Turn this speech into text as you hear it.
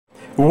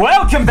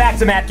Welcome back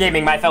to Map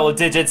Gaming, my fellow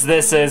digits.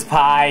 This is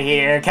Pi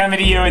here, coming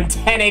to you in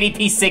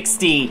 1080p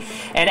 60.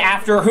 And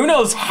after who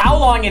knows how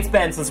long it's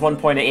been since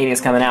 1.8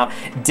 is coming out,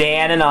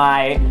 Dan and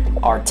I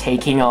are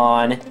taking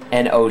on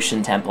an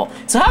ocean temple.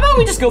 So how about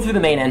we just go through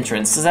the main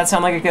entrance? Does that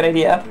sound like a good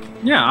idea?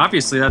 Yeah,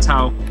 obviously that's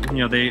how,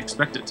 they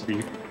expect it to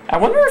be. I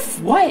wonder if,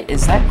 what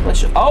is that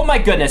glitch? Oh my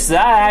goodness,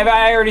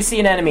 I already see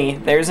an enemy.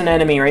 There's an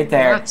enemy right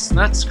there.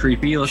 That's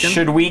creepy looking.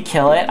 Should we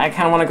kill it? I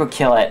kind of want to go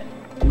kill it.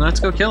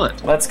 Let's go kill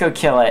it. Let's go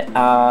kill it.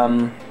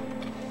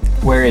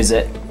 Where is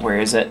it?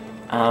 Where is it?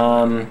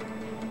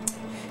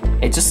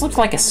 It just looks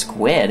like a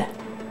squid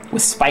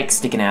with spikes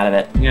sticking out of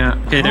it. Yeah,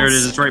 okay, there it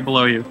is. It's right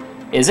below you.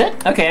 Is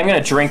it? Okay, I'm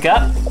gonna drink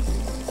up.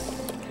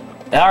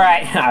 All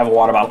right, I have a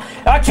water bottle.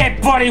 Okay,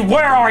 buddy,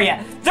 where are you?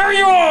 There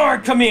you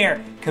are! Come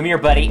here. Come here,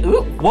 buddy.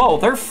 Ooh, whoa,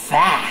 they're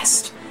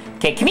fast.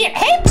 Okay, come here.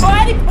 Hey,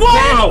 buddy!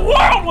 What in the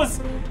world was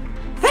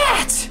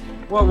that?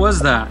 What was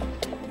that?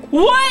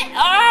 What?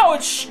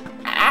 Ouch!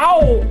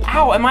 Ow!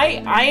 Ow!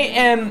 I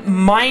am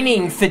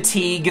mining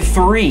fatigue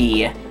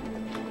 3.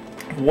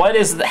 What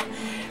is that?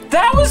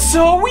 That was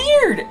so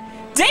weird!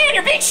 Dan,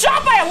 you're being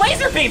shot by a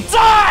laser beam!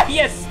 Die,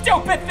 you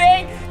stupid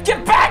thing!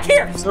 Get back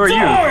here! So are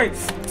Die! you.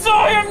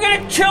 Die! I'm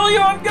gonna kill you!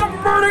 I'm gonna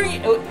murder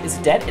you! Oh, it's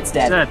dead? It's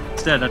dead. It's dead.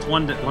 It's dead. That's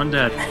one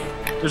dead.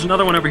 There's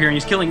another one over here,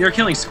 and they're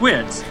killing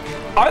squids.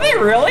 Are they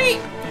really?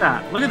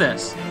 Yeah, look at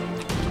this.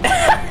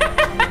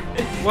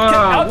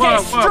 Whoa,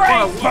 okay,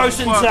 strength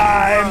potion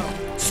time!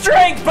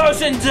 Strength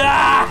potion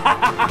time!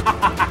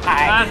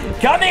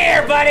 Come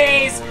here,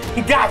 buddies!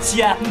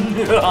 Gotcha!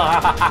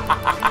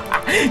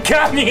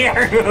 Come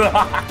here!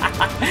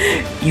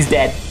 He's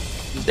dead.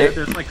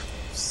 There's like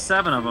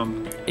 7 of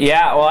them.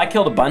 Yeah, well, I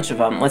killed a bunch of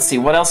them. Let's see,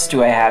 what else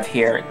do I have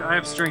here? I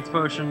have strength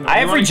potion. I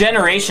have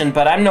regeneration,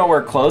 but I'm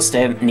nowhere close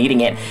to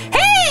needing it.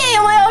 Hey,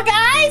 little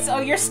guys! Oh,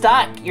 you're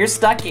stuck. You're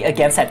stuck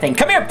against that thing.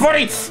 Come here,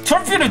 buddy!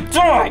 Time for you to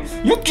die!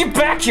 You get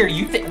back here!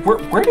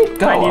 Where did it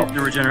go? I need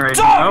the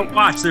regeneration. Die! Oh,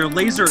 watch, their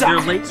laser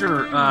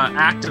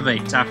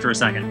activates after a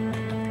second.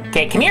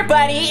 Okay, come here,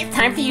 buddy. It's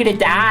time for you to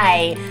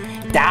die.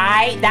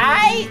 Die,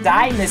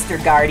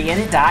 Mr.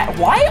 Guardian. Die.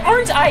 Why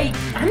aren't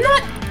I'm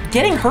not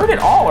getting hurt at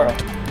all.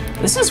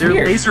 This is weird.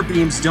 Their laser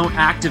beams don't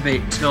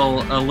activate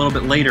till a little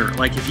bit later.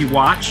 Like, if you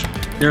watch,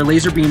 their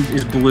laser beam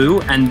is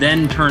blue and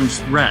then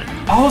turns red.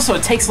 Oh, so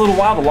it takes a little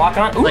while to lock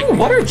on? Ooh, like,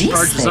 what are these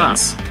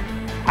things? Up.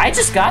 I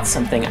just got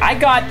something. I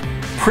got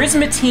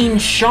Prismatine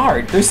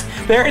Shard.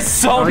 There is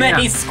so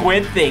many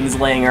squid things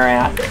laying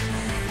around.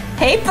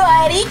 Hey,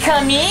 buddy,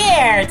 come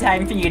here.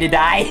 Time for you to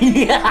die.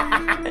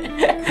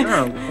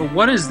 Oh,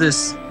 what is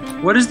this?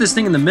 What is this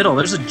thing in the middle?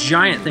 There's a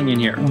giant thing in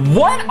here.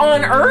 What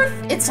on earth?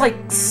 It's like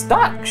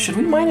stuck. Should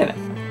we mine it?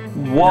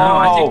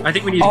 Whoa. No, I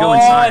think we need to go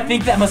inside. I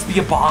think that must be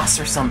a boss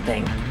or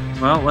something.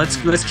 Well,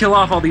 let's kill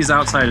off all these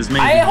outsiders. Maybe.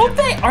 I hope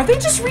are they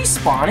just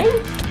respawning?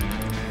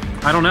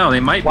 I don't know.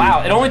 They might be.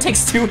 Wow, it only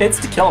takes 2 hits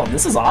to kill them.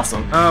 This is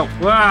awesome. Oh,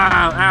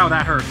 wow. Ow,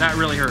 that hurt. That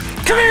really hurt.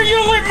 Come here, you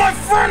leave my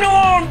friend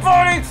alone,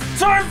 buddy.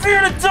 Time for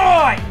you to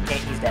die. Okay,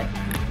 he's dead.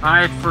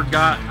 I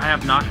forgot. I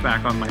have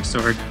knockback on my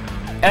sword.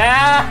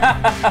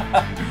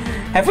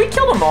 Have we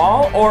killed them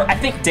all? Or I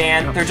think,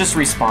 Dan, they're just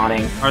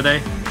respawning. Are they?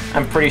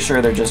 I'm pretty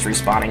sure they're just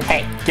respawning.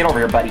 Hey, get over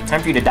here, buddy.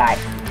 Time for you to die.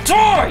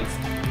 Die!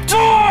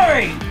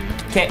 Die!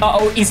 Okay,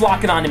 uh-oh, he's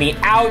locking onto me.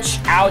 Ouch,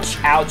 ouch,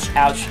 ouch,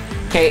 ouch.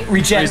 Okay,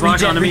 regen, He's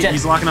locking onto me.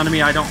 He's locking onto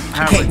me. I don't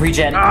have Okay,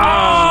 regen.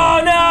 Oh,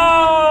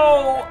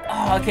 no!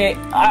 Okay,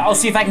 I'll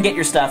see if I can get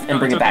your stuff and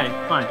bring it back.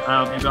 Fine.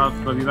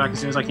 I'll be back as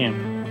soon as I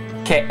can.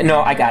 Okay,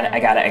 no, I got it. You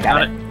got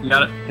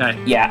it?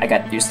 Okay. Yeah, I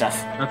got your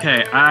stuff.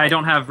 Okay, I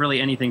don't have really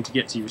anything to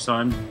get to you, so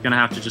I'm gonna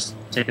have to just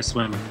take a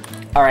swim.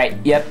 All right,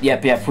 yep.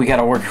 We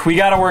gotta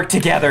work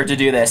together to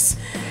do this.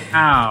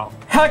 Ow.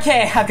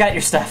 Okay, I've got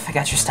your stuff.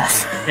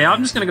 Okay,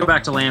 I'm just gonna go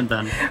back to land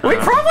then. We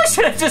probably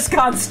should have just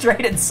gone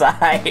straight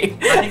inside.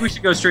 I think we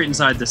should go straight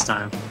inside this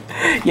time.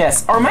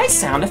 Yes. Are my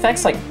sound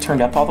effects like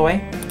turned up all the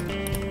way?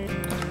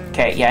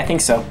 Okay, yeah, I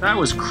think so.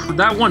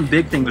 That one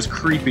big thing was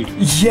creepy.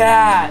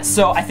 Yeah,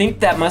 so I think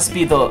that must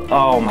be the,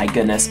 oh my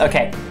goodness.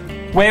 Okay,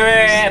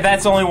 wait,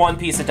 that's only 1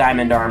 piece of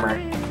diamond armor.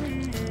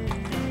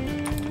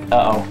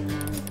 Uh-oh,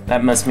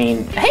 that must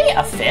mean, hey,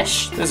 a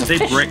fish? There's a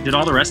fish. Did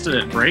all the rest of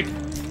it break?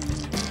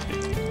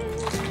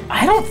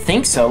 I don't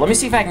think so. Let me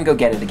see if I can go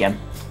get it again.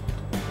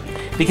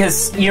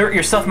 Because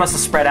your stuff must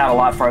have spread out a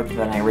lot farther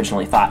than I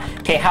originally thought.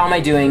 Okay, how am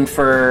I doing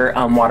for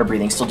water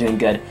breathing? Still doing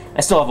good.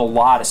 I still have a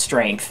lot of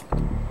strength.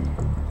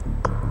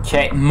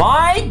 Okay,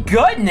 my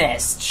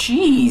goodness,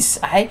 jeez,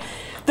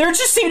 there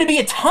just seem to be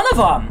a ton of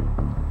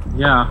them.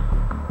 Yeah.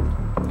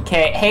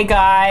 Okay, hey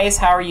guys,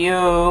 how are you?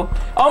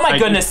 Oh my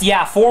goodness,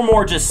 yeah, 4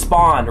 more just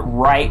spawned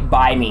right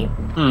by me.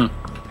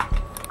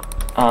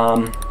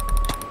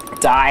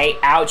 Die,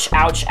 ouch,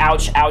 ouch,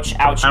 ouch, ouch,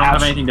 ouch, I don't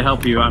have anything to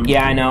help you.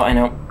 Yeah, I know.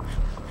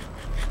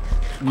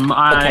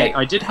 Okay.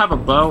 I did have a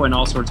bow and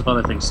all sorts of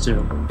other things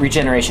too.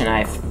 Regeneration, I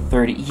have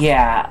 30,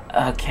 yeah,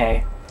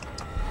 okay.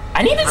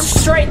 I need to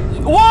straight.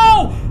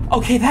 Whoa!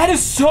 Okay, that is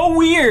so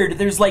weird.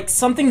 There's like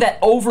something that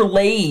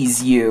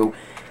overlays you.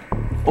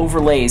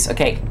 overlays.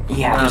 Okay,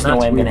 yeah, there's no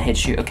way I'm gonna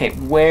hit you. Okay,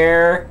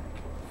 where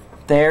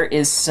there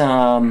is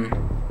some.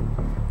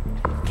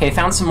 Okay,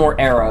 found some more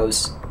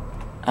arrows.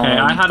 Okay,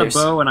 I had a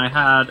bow and I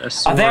had a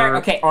sword. Oh, there.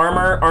 Okay,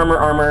 armor,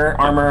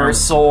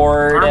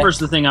 sword. Armor's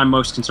the thing I'm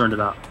most concerned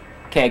about.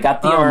 Okay, I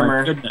got the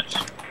armor. My goodness.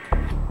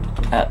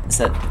 Is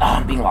that? Oh,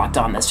 I'm being locked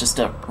on. That's just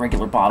a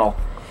regular bottle.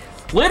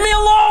 Leave me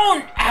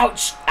alone!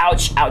 Ouch!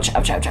 Ouch! Ouch!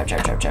 Ouch! Ouch! Ouch!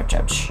 Ouch! Ouch! Ouch!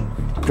 Ouch!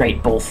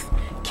 Great, both.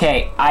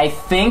 Okay, I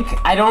think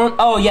I don't.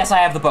 Oh, yes, I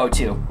have the bow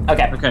too.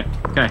 Okay. Okay.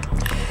 Okay.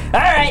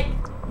 All right.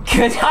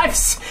 Good.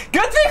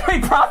 Good thing we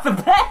brought the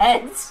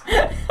beds.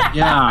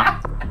 Yeah.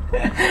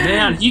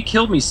 Man, he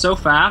killed me so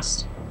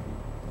fast.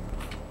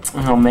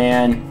 Oh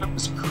man.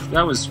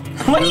 That was.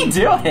 What are you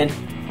doing?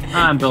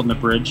 I'm building a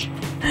bridge.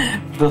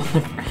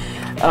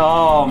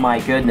 Oh my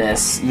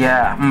goodness.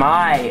 Yeah.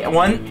 My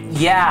one.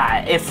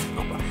 Yeah.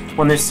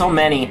 When there's so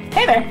many.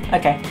 Hey there.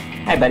 Okay.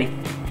 Hi, buddy.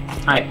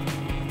 Hi.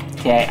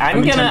 Okay. I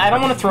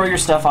don't want to throw your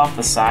stuff off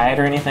the side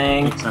or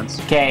anything. Makes sense.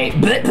 Okay.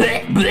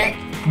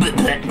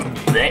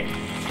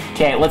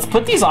 Okay, let's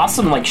put these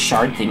awesome, like,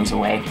 shard things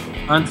away.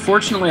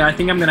 Unfortunately, I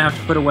think I'm going to have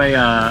to put away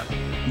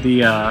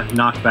the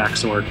knockback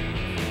sword.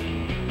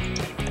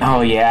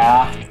 Oh,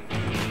 yeah.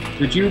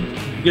 Did you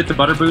get the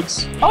butter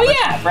boots? Oh,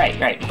 yeah,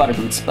 right. Butter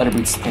boots.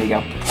 There you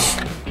go.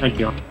 Thank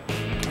you.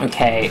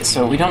 Okay,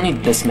 so we don't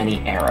need this many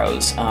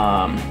arrows.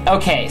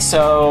 Okay,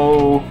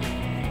 so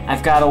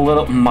I've got a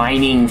little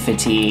mining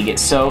fatigue.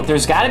 So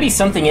there's got to be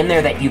something in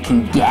there that you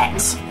can get.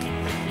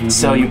 Mm-hmm.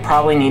 So you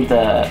probably need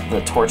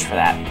the torch for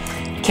that.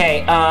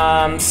 Okay,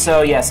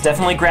 so yes,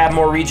 definitely grab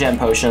more regen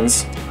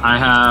potions. I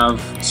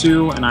have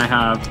 2, and I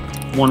have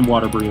 1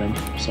 water breathing,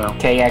 so...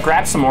 Okay, yeah,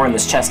 grab some more in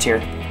this chest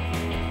here.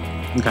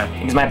 Okay.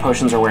 Because my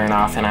potions are wearing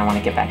off, and I want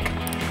to get back.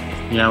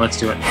 Yeah, let's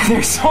do it.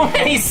 There's so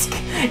many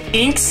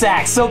ink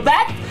sacs, so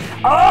that...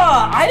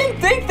 I didn't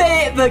think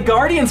the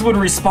Guardians would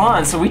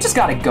respawn, so we just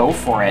gotta go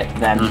for it,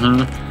 then.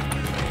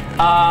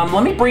 Mm-hmm.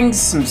 Let me bring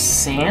some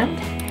sand?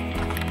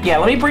 Yeah,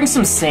 let me bring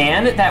some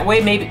sand, that way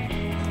maybe...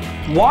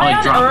 Why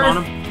on earth...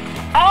 On him?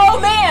 Oh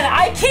man,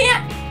 I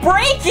can't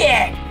break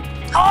it!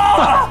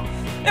 Oh,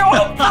 it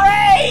won't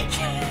break!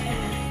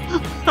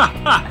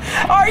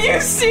 Are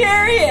you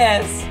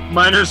serious?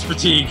 Miner's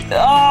fatigue.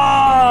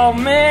 Oh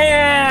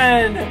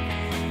man!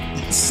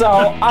 So,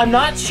 I'm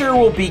not sure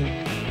we'll be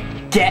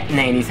getting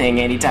anything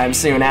anytime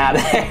soon out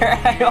of there.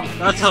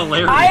 That's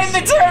hilarious. I am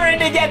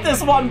determined to get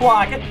this one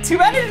block. Too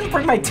bad I didn't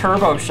bring my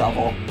turbo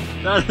shovel.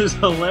 That is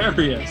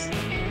hilarious.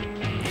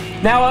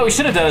 Now what we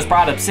should have done is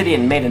brought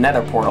obsidian and made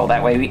another portal.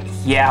 That way we...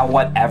 Yeah,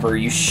 whatever,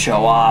 you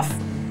show off.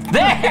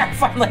 There!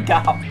 Finally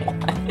got one.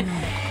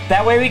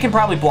 That way we can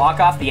probably block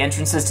off the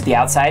entrances to the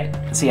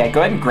outside. So yeah,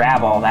 go ahead and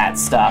grab all that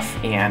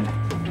stuff and...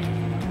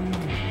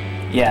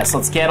 Yes,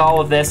 let's get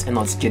all of this and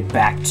let's get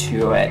back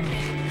to it.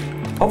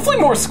 Hopefully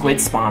more squid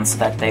spawn so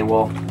that they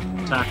will...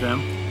 Attack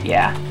them.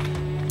 Yeah.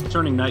 It's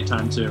turning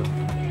nighttime too.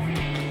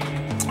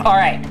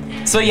 Alright.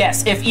 So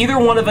yes, if either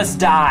one of us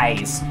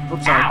dies,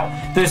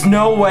 ow, there's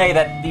no way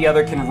that the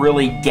other can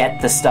really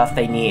get the stuff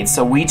they need.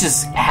 So we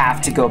just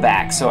have to go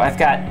back. So I've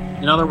got...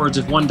 In other words,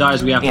 if one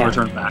dies, we have to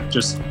return back.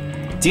 Just...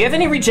 Do you have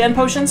any regen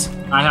potions?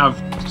 I have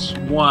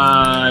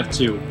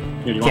 2.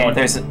 Here, okay,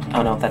 there's...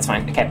 Oh no, that's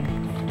fine. Okay.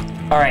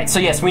 Alright, so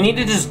yes, we need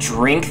to just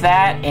drink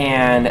that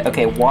and...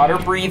 Okay, water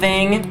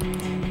breathing.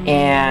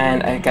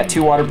 And I got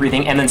 2 water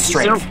breathing and then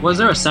strength. Was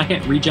there a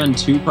second regen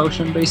 2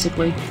 potion,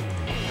 basically?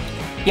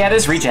 Yeah, it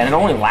is regen. It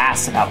only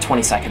lasts about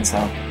 20 seconds,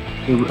 though.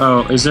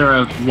 Oh, is there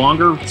a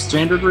longer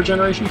standard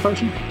regeneration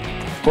potion?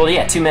 Well,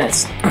 yeah, 2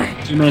 minutes.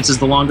 2 minutes is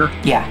the longer?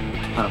 Yeah.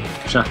 Oh,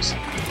 shucks.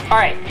 All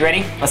right, you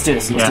ready? Let's do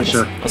this. Let's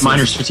do this.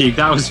 Miner's fatigue.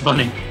 That was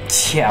funny.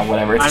 Yeah,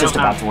 whatever. It's just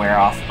about to wear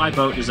off. My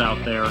boat is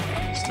out there.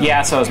 Still.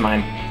 Yeah, so is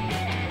mine.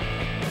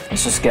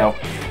 Let's just go.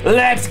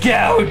 Let's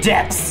go,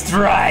 Depth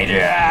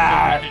Strider!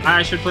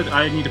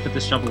 I need to put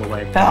this shovel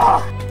away.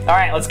 All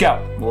right, let's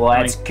go.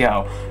 Let's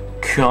go.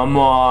 Come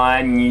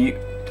on,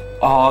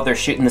 Oh, they're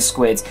shooting the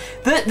squids.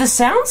 The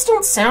sounds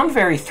don't sound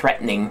very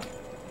threatening.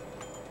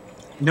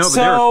 No, but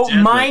so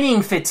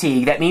mining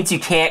fatigue. That means you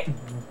can't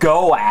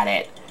go at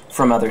it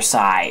from other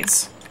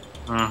sides.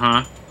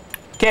 Uh-huh.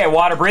 Okay,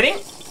 water breathing.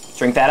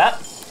 Drink that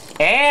up.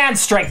 And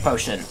strength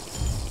potion.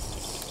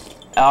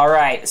 All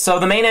right, so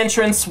the main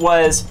entrance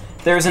was...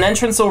 There's an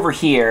entrance over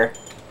here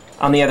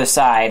on the other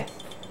side.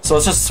 So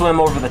let's just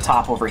swim over the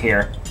top over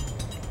here.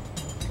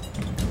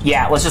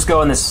 Yeah, let's just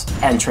go in this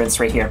entrance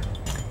right here.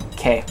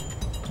 Okay.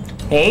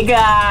 Hey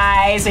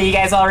guys, are you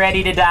guys all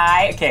ready to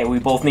die? Okay, we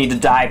both need to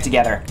dive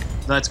together.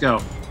 Let's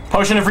go.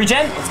 Potion of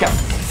regen, let's go.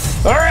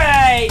 All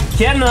right,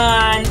 come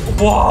on.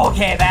 Whoa,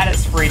 okay, that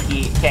is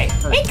freaky. Okay.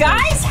 Hey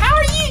guys, how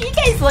are you? You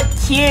guys look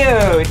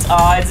cute.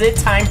 Oh, is it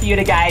time for you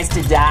guys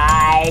to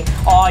die?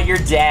 Oh, you're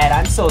dead.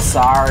 I'm so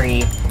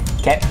sorry.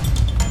 Okay.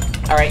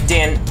 All right,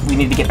 Dan, we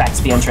need to get back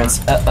to the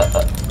entrance.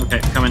 Okay,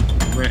 coming.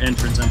 We're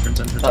entrance.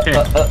 Okay.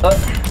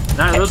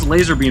 Those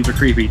laser beams are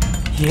creepy.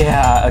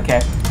 Yeah,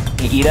 okay.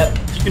 You eat up.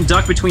 You can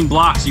duck between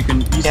blocks. You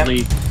can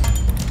easily... Yep.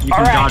 You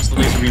can dodge the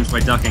laser beams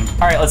by ducking.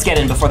 All right, let's get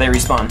in before they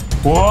respawn.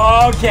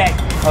 Whoa, okay.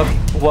 Okay.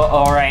 Well,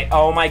 all right.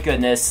 Oh my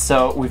goodness.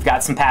 So we've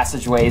got some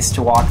passageways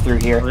to walk through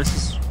here. Oh, this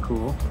is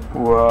cool.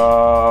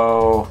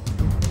 Whoa.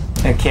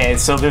 Okay,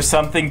 so there's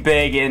something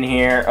big in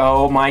here.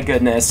 Oh my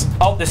goodness.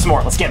 Oh, there's some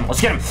more. Let's get him. Let's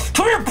get him.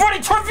 Come here,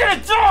 buddy. Time for you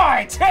to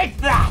die. Take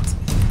that.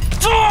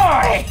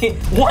 Die.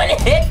 One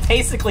hit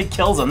basically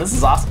kills him. This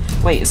is awesome.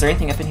 Wait, is there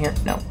anything up in here?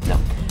 No, no.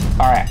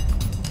 All right.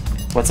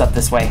 What's up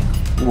this way?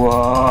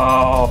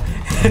 Whoa.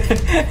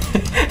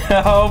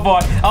 Oh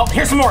boy. Oh,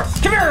 here's some more.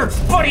 Come here,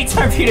 buddy.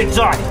 Time for you to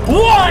die.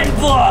 One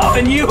blow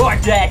and you are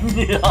dead.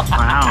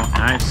 Wow,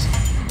 nice.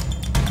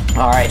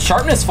 All right,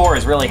 sharpness 4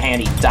 is really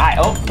handy. Die.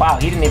 Oh, wow,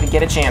 he didn't even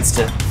get a chance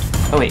to.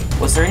 Oh wait,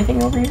 was there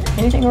anything over here?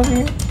 Anything over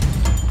here?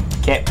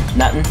 Okay,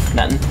 nothing,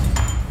 nothing.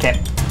 Okay.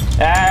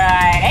 All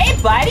right, hey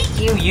buddy,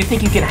 you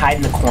think you can hide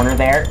in the corner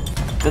there?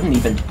 Doesn't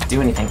even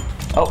do anything.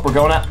 Oh, we're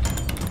going up.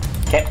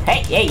 Okay,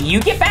 hey,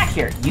 you get back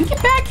here. You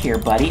get back here,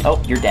 buddy.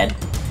 Oh, you're dead.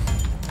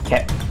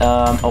 Okay,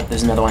 oh,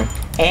 there's another one.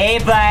 Hey,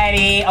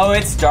 buddy. Oh,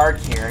 it's dark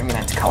here. I'm gonna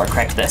have to color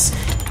correct this.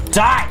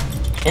 Die.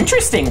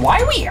 Interesting, why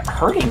are we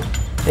hurting?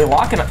 They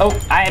walk in. Oh,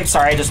 I am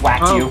sorry, I just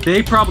whacked you.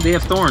 They probably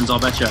have thorns, I'll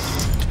bet you.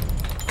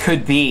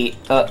 Could be.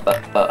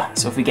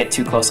 So if we get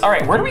too close. All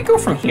right, where do we go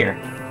from here?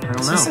 I don't know.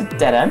 Is this a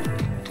dead end?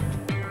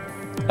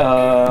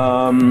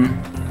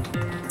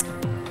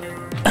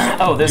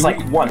 Oh, there's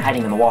like one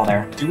hiding in the wall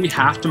there. Do we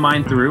have to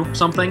mine through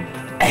something?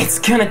 It's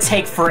gonna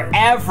take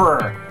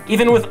forever,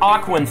 even with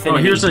Aqua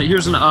Infinity. Oh,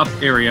 here's an up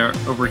area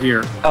over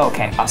here. Oh,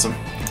 okay, awesome.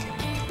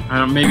 I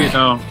don't. Maybe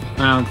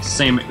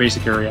same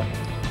basic area.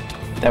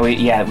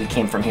 We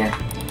came from here.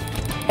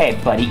 Hey,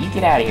 buddy, you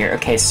get out of here.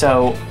 Okay,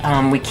 so,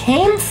 we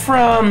came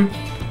from...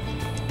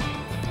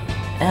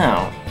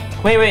 Oh.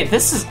 Wait,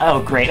 this is...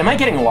 Oh, great. Am I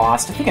getting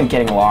lost? I think I'm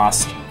getting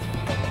lost.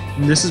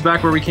 This is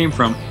back where we came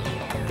from.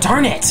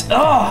 Darn it!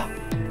 Ugh!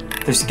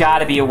 There's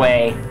gotta be a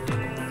way.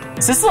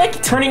 Is this,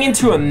 like, turning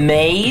into a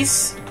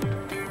maze?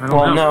 I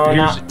don't know.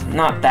 No,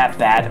 not that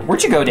bad.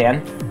 Where'd you go,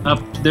 Dan?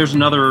 There's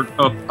another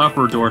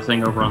upper door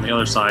thing over on the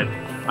other side.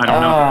 I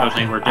don't know if it goes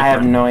anywhere different. I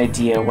have no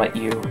idea what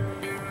you...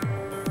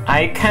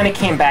 I kind of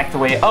came back the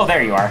way... Oh,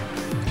 there you are.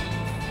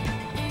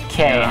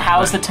 Okay, Yeah,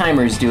 how's the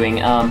timers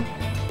doing? Am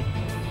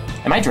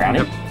I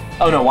drowning? Yep.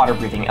 Oh no, water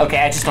breathing. Okay,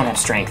 I just don't have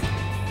strength.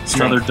 There's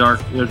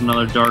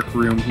another dark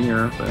room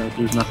here, but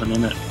there's nothing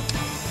in it.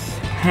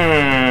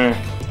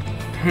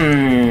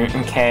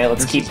 Okay,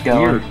 let's keep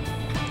going. Weird.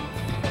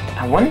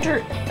 I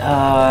wonder...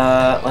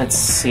 let's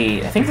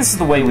see. I think this is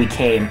the way we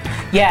came.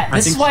 Yeah,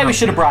 this is why we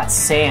should have brought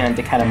sand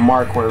to kind of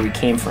mark where we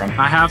came from.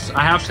 I have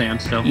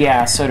sand still.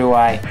 Yeah, so do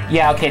I.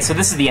 Yeah, okay, so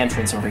this is the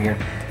entrance over here.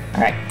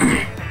 All right.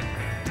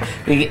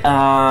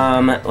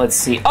 Let's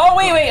see. Oh,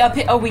 wait, up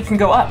here. Oh, we can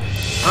go up.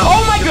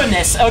 Oh my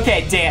goodness.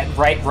 Okay, Dan,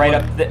 right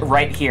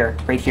here.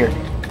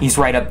 He's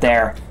right up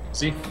there.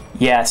 See?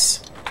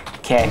 Yes.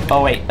 Okay.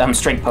 Oh, wait,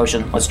 strength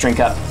potion. Let's drink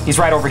up. He's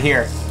right over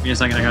here. Give me a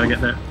second, I gotta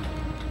get there.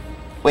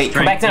 Wait,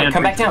 come back down,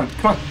 come on.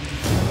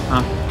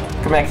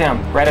 Come back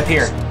down, right up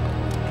here.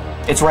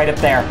 It's right up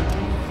there.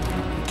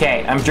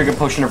 Okay, I'm drinking a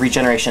potion of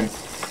regeneration.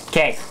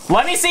 Okay,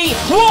 let me see.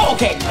 Whoa,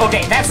 okay,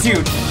 that's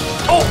huge.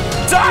 Oh,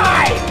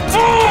 die!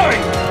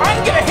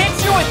 I'm gonna hit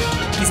you with...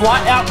 He's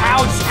locked out,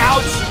 ouch.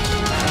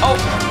 Oh,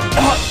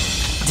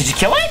 did you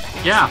kill it?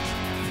 Yeah.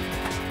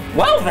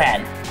 Well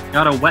then.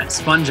 Got a wet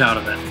sponge out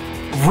of it.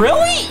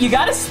 Really? You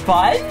got a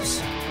sponge?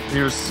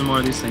 Here's some more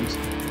of these things.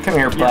 Come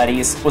here,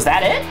 buddies. Was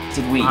that it?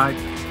 Did we... I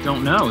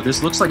don't know.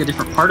 This looks like a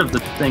different part of the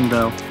thing,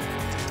 though.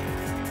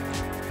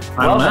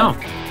 I don't know.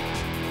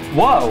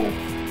 Whoa.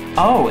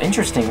 Oh,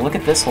 interesting. Look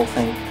at this whole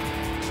thing.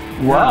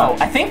 Whoa. Yeah.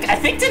 I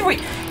think did we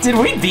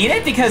beat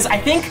it? Because I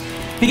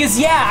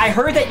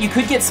heard that you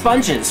could get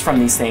sponges from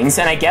these things,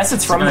 and I guess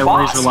it's from the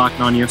boss. Laser locked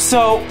on you.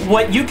 So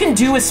what you can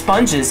do with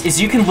sponges is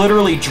you can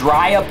literally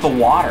dry up the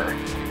water.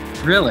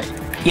 Really?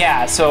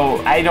 Yeah,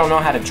 so I don't know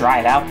how to dry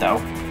it out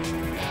though.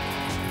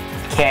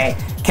 Okay.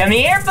 Come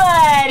here,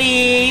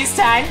 buddies!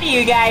 Time for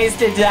you guys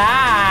to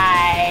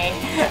die!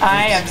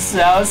 I am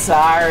so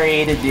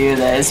sorry to do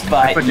this,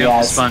 but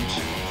yes. Sponge.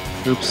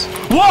 Oops.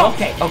 Whoa!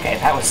 Okay,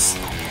 that was...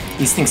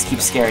 These things keep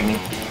scaring me.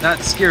 That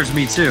scares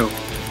me too.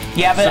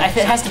 Yeah, but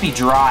it has to be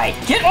dry.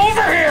 Get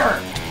over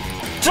here!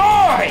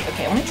 Die!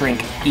 Okay, let me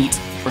drink, eat,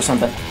 or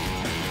something.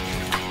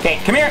 Okay,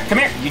 come here.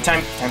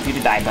 Time for you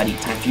to die, buddy.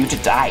 Time for you to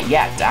die.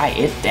 Yeah, die.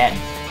 It's dead.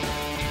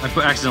 I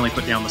accidentally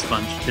put down the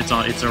sponge. It's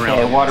around.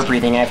 Okay, water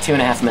breathing. I have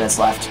 2.5 minutes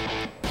left.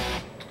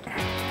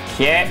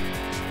 Okay.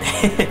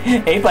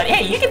 Hey, buddy.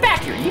 Hey, you get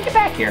back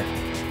here.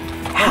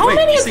 How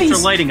many of these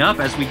are lighting up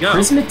as we go?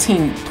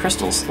 Prismatine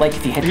crystals? Like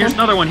if you hit Here's them?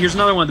 another one. Here's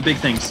another one of the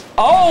big things.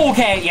 Oh,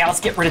 okay. Yeah, let's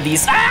get rid of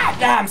these.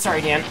 I'm sorry,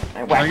 Dan.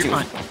 I whacked you.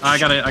 Fine. I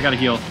gotta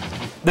heal.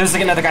 There's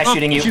like another guy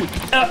shooting you. Shoot.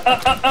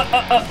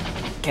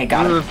 Okay,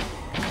 got him.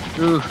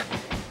 Ooh.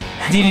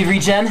 Do you need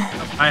regen?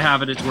 I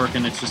have it. It's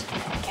working. It's just...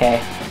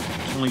 Okay.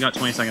 Only got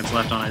 20 seconds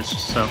left on it. It's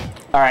just so...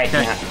 All right.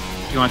 Okay. Yeah.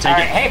 You want to take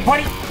it? Hey,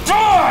 buddy.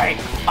 Die!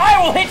 I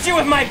will hit you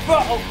with my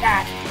bow.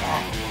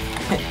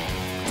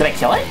 Did I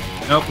kill it?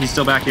 Nope. He's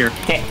still back here.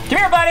 Okay. Come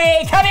here,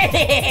 buddy. Come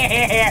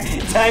here.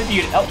 Time for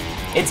you to... Oh,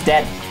 it's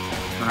dead.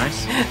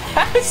 Nice.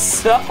 That was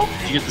so...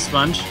 Did you get the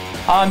sponge?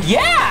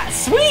 Yeah,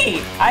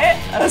 sweet! I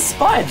had a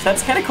sponge.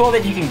 That's kind of cool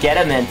that you can get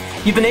him in.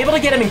 You've been able to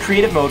get him in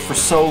creative mode for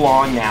so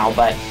long now,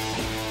 but...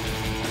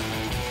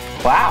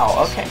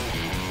 Wow, okay.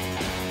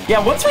 Yeah,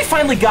 once we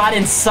finally got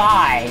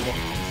inside,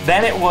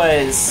 then it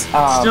was...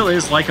 Still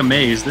is like a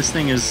maze. This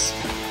thing is...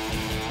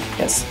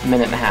 Yes, a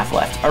minute and a half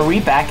left. Are we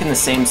back in the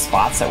same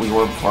spots that we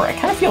were before? I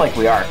kind of feel like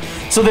we are.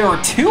 So there were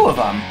 2 of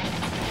them.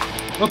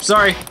 Oops,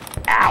 sorry.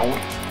 Ow.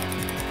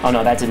 Oh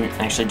no, that didn't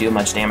actually do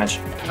much damage.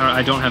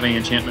 I don't have any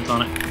enchantments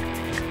on it.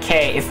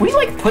 Okay, if we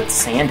like put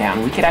sand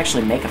down, we could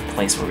actually make a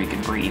place where we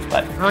could breathe,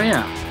 but... Oh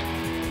yeah.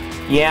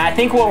 Yeah, I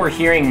think what we're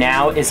hearing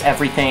now is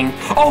everything...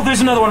 Oh,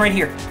 there's another one right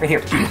here. Right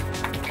here.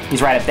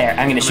 He's right up there.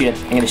 I'm gonna shoot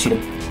him. I'm gonna shoot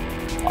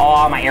him.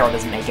 Oh, my arrow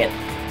doesn't make it.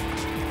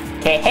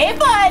 Okay, hey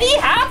buddy,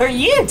 how are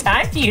you?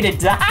 Time for you to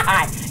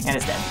die. And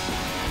it's dead.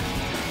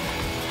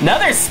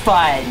 Another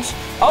sponge.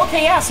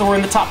 Okay, yeah, so we're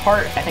in the top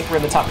part. I think we're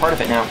in the top part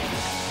of it now.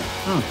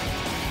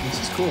 This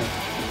is cool.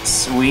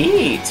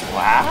 Sweet.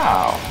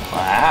 Wow.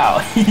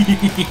 Wow.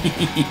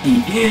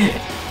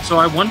 So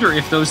I wonder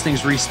if those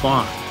things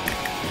respawn.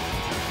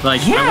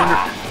 Like, yeah. I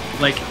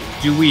wonder, like,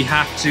 do we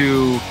have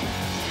to,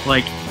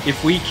 like,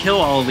 if we kill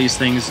all of these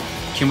things,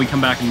 can we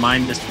come back and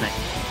mine this thing?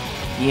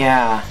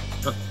 Yeah.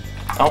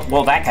 Oh,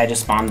 well, that guy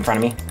just spawned in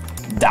front of me.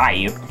 Die,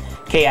 you.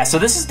 Okay, yeah, so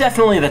this is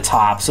definitely the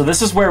top. So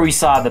this is where we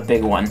saw the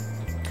big one.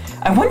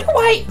 I wonder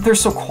why they're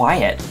so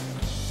quiet.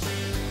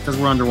 Because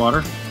we're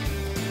underwater?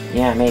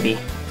 Yeah, maybe.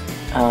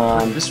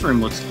 This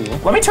room looks cool.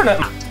 Let me turn it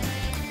up.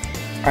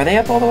 Are they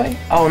up all the way?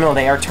 Oh, no,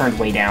 they are turned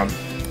way down.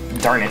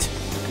 Darn it.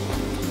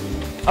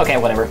 Okay,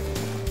 whatever.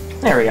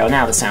 There we go.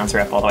 Now the sounds are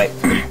up all the way.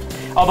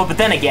 Although, but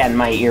then again,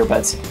 my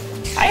earbuds.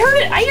 I heard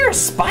it. I hear a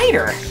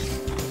spider.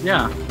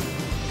 Yeah.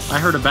 I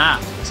heard a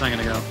bat a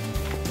second ago.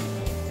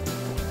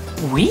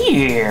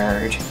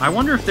 Weird. I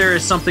wonder if there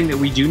is something that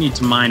we do need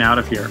to mine out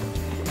of here.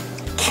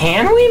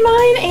 Can we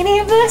mine any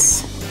of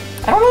this?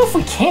 I don't know if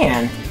we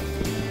can.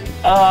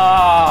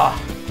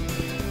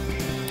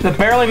 That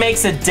barely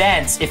makes a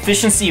dent.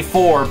 Efficiency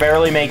 4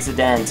 barely makes a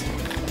dent.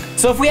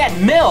 So if we had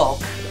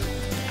milk,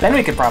 then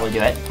we could probably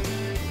do it.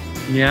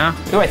 Yeah.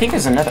 Ooh, I think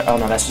there's another. Oh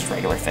no, that's just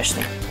regular fish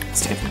thing.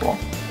 Let's take it to the bowl.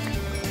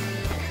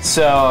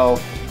 So,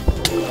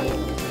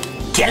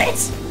 kill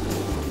it.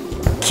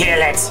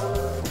 Kill it!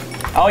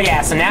 Oh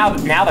yeah, so now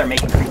they're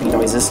making creepy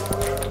noises.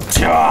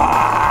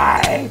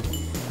 Die!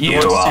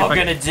 You all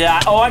gonna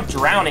die. Oh, I'm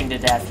drowning to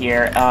death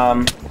here. Do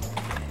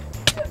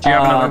you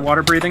have another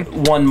water breathing?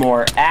 One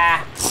more.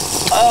 Ah.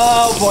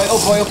 Oh boy, oh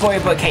boy, oh boy,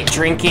 oh boy. Okay,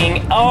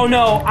 drinking. Oh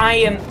no, I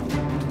am...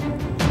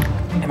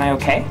 Am I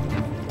okay?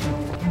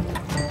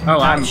 Oh,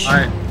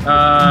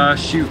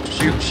 shoot.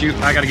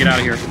 I gotta get out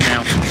of here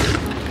now.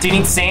 Do you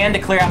need sand to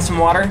clear out some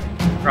water?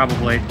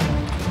 Probably.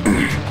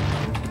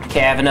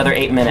 Okay, I have another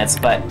 8 minutes,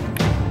 but...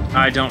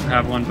 I don't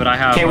have one, but I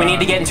have... Okay, we need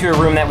to get into a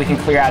room that we can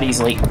clear out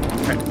easily.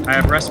 I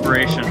have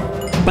respiration.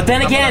 But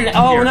then again,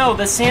 oh no,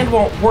 the sand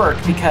won't work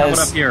because...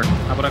 How about up here?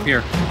 How about up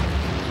here?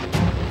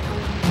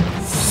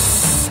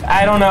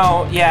 I don't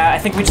know. Yeah, I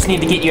think we just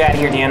need to get you out of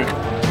here, Dan.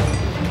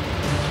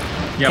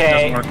 Yep,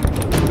 okay. Doesn't work.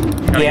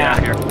 Gotta get out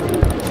of here.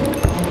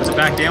 Is it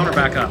back down or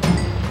back up?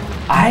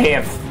 I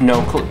have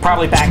no clue.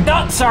 Probably back.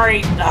 No,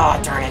 sorry. Oh,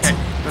 darn it. Okay.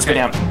 Let's go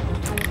down.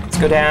 Let's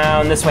go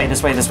down this way,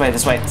 this way, this way,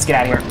 this way. Let's get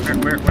out of here.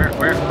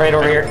 Where? Right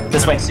over here.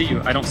 This way.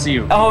 I don't see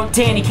you. Oh,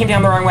 Dan, you came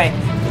down the wrong way.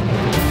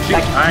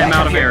 Shoot, I am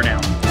out of air now.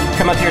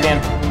 Come up here,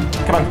 Dan.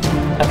 Come on.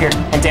 Up here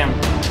and down.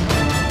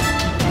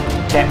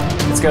 Okay,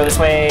 let's go this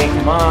way.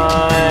 Come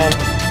on.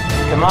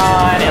 Come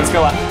on. And let's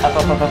go up. Up.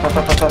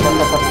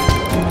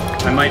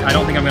 I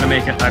don't think I'm gonna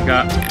make it. I've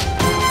got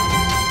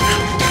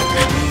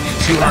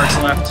 2 hearts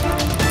left.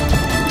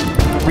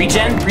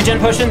 Regen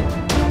potion?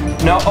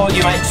 No, oh,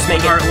 you might just make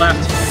it. 1 heart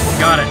left.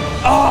 Got it.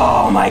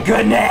 Oh my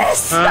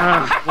goodness!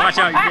 Watch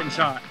out, you're getting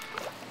shot.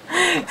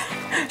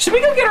 Should we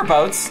go get our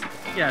boats?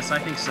 Yes, I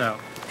think so.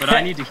 But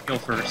I need to heal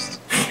first.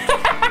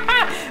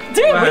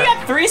 Dude, we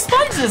got 3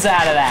 sponges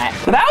out of that.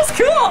 That was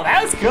cool.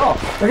 That was cool.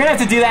 We're gonna have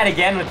to do that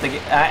again with the.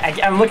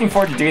 I'm looking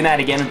forward to doing that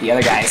again with the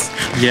other guys.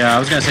 Yeah, I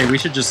was gonna say we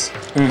should just,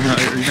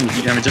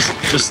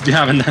 just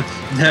having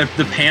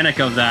the panic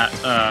of that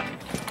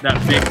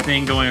that big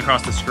thing going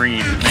across the screen.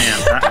 Man,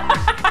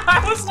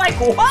 I was like,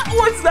 what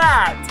was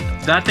that?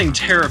 That thing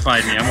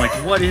terrified me. I'm like,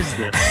 what is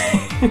this?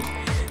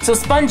 So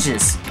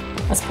sponges.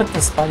 Let's put the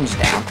sponge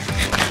down.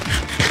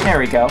 There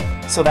we go.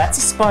 So that's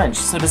a sponge.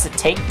 So does it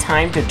take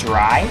time to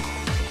dry?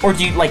 Or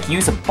do you, like,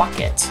 use a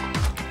bucket?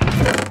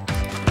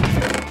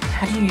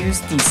 How do you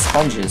use these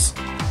sponges?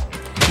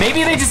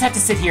 Maybe they just have to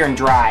sit here and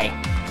dry.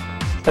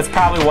 That's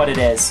probably what it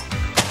is.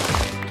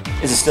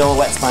 Is it still a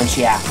wet sponge?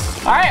 Yeah.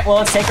 Alright, well,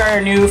 let's take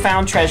our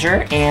newfound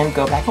treasure and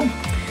go back home.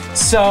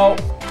 So,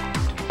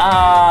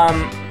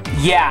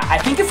 yeah, I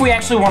think if we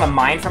actually want to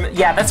mine from it,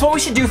 yeah, that's what we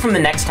should do from the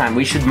next time.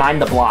 We should mine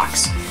the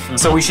blocks. Mm-hmm.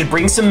 So we should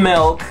bring some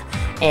milk,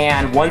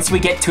 and once we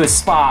get to a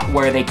spot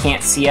where they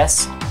can't see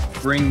us,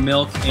 bring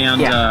milk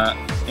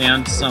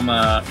and some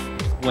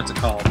what's it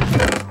called?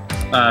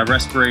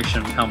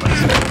 Respiration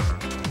helmets.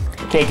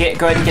 Okay,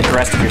 go ahead and get the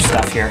rest of your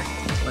stuff here.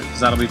 Because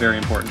that'll be very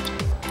important.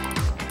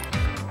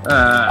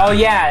 Oh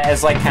yeah,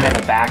 as like kind of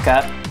a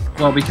backup.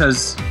 Well,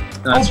 because...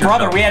 Oh,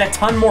 brother, we had a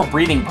ton more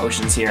breathing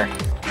potions here.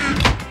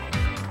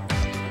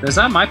 Is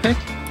that my pick?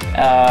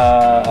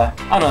 Oh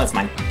no, that's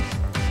mine.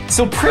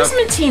 So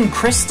prismatine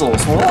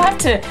crystals, we'll have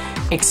to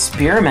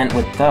experiment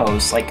with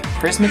those. Like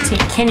prismatine,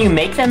 can you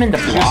make them into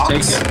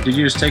blocks? Did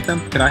you just take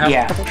them? Could I have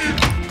a couple?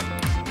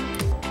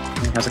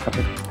 He has a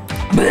couple.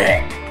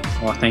 Blech.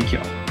 Oh, thank you.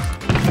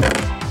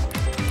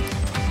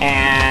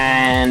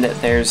 And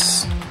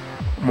there's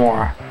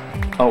more.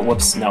 Oh,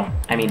 whoops, no.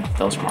 I mean,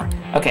 those are more.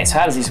 Okay, so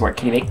how does these work?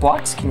 Can you make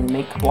blocks? Can you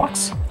make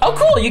blocks? Oh,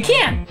 cool, you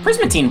can!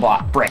 Prismatine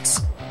block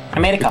bricks. I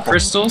made a couple. The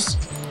crystals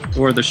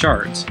or the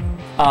shards?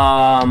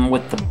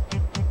 With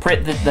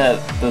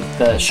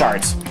the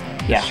shards.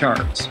 Yeah.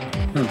 Shards.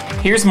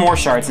 Here's more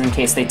shards in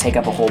case they take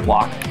up a whole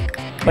block.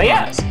 But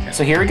yeah,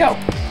 so here we go.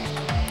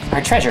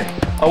 Our treasure.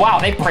 Oh wow,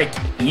 they break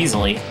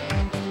easily.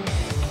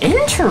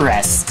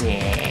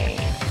 Interesting.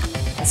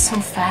 That's so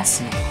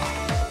fascinating.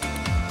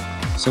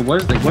 So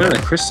what are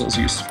the crystals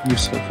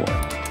useful for?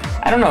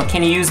 I don't know.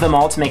 Can you use them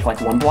all to make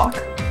like one block?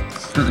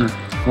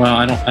 Well,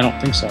 I don't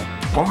think so.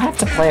 We'll have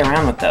to play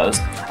around with those.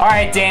 All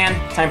right, Dan,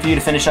 time for you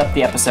to finish up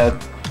the episode.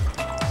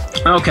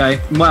 Okay,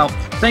 well,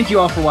 thank you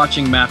all for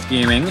watching Math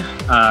Gaming.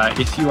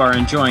 If you are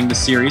enjoying the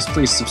series,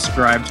 please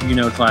subscribe to be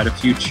notified of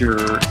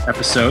future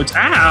episodes.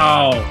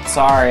 Ow!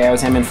 Sorry, I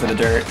was aiming for the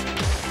dirt.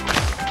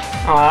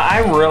 I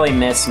really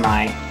miss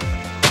my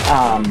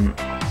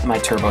my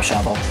turbo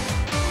shovel.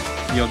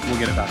 We'll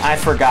get it back. I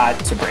forgot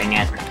to bring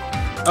it.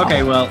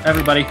 Okay, well,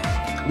 everybody,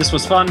 this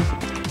was fun.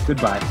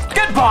 Goodbye.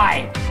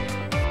 Goodbye!